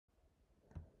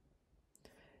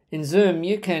In Zoom,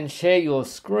 you can share your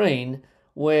screen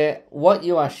where what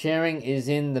you are sharing is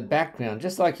in the background,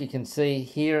 just like you can see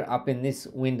here up in this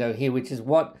window here, which is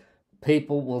what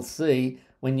people will see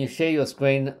when you share your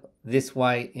screen this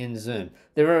way in Zoom.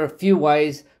 There are a few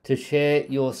ways to share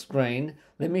your screen.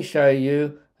 Let me show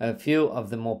you a few of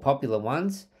the more popular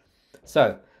ones.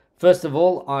 So, first of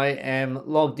all, I am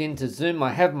logged into Zoom.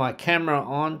 I have my camera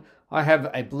on. I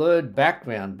have a blurred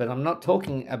background, but I'm not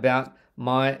talking about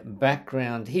my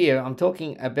background here. I'm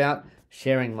talking about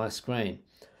sharing my screen.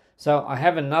 So I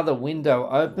have another window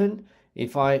open.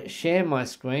 If I share my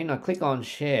screen, I click on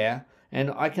share,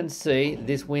 and I can see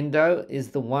this window is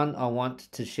the one I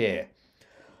want to share.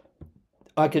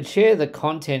 I could share the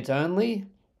content only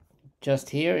just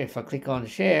here. If I click on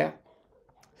share,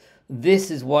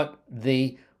 this is what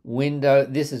the window,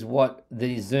 this is what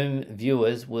the Zoom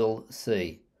viewers will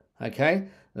see. Okay,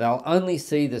 they'll only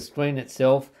see the screen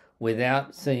itself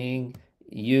without seeing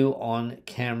you on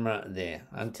camera there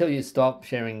until you stop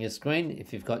sharing your screen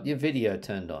if you've got your video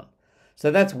turned on.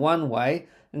 So that's one way,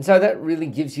 and so that really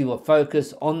gives you a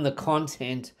focus on the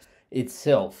content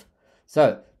itself.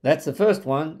 So that's the first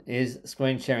one, is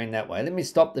screen sharing that way. Let me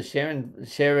stop the share and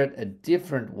share it a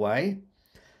different way.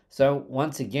 So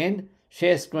once again,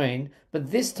 share screen,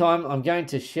 but this time I'm going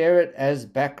to share it as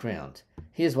background.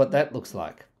 Here's what that looks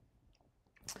like.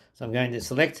 So I'm going to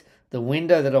select the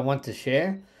window that I want to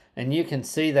share, and you can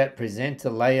see that presenter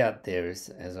layout there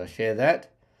as I share that.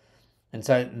 And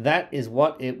so that is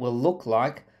what it will look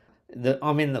like.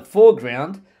 I'm in the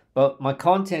foreground, but my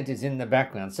content is in the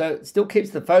background. So it still keeps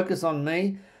the focus on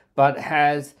me, but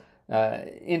has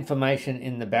information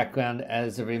in the background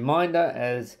as a reminder,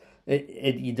 as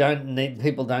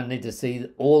people don't need to see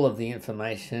all of the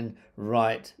information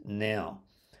right now.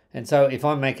 And so if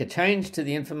I make a change to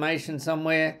the information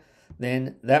somewhere,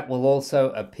 then that will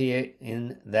also appear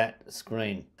in that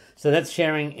screen. So that's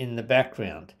sharing in the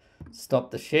background.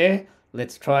 Stop the share.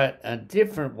 Let's try it a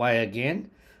different way again,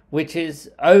 which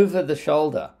is over the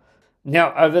shoulder.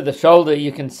 Now, over the shoulder,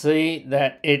 you can see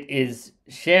that it is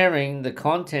sharing the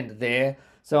content there.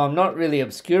 So I'm not really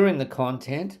obscuring the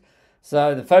content.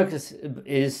 So the focus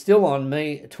is still on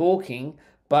me talking,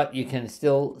 but you can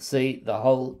still see the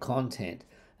whole content.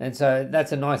 And so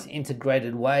that's a nice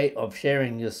integrated way of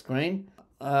sharing your screen.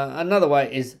 Another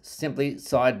way is simply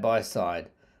side by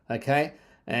side, okay?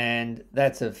 And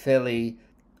that's a fairly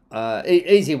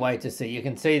easy way to see. You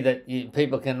can see that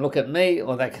people can look at me,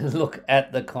 or they can look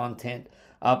at the content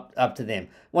up to them.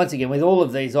 Once again, with all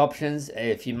of these options,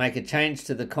 if you make a change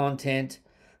to the content,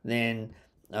 then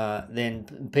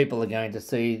people are going to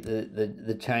see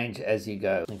the change as you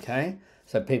go, okay?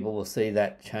 So people will see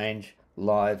that change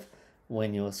live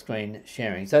when you're screen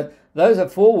sharing. So those are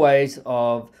 4 ways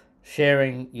of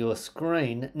sharing your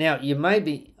screen. Now, you may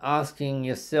be asking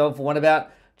yourself, what about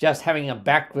just having a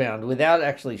background without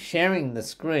actually sharing the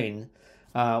screen,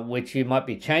 which you might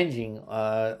be changing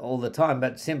all the time,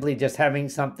 but simply just having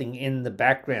something in the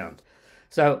background?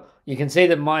 So you can see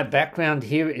that my background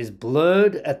here is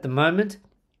blurred at the moment.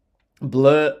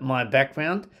 Blur my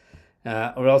background,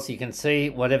 or else you can see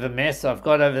whatever mess I've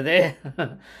got over there.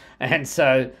 And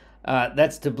so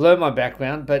that's to blur my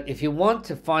background. But if you want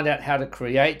to find out how to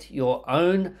create your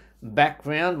own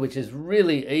background, which is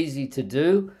really easy to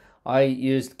do, I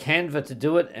used Canva to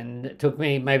do it, and it took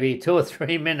me maybe 2 or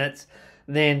 3 minutes.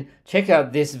 Then check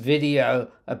out this video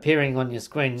appearing on your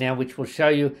screen now, which will show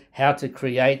you how to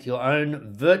create your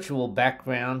own virtual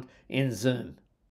background in Zoom.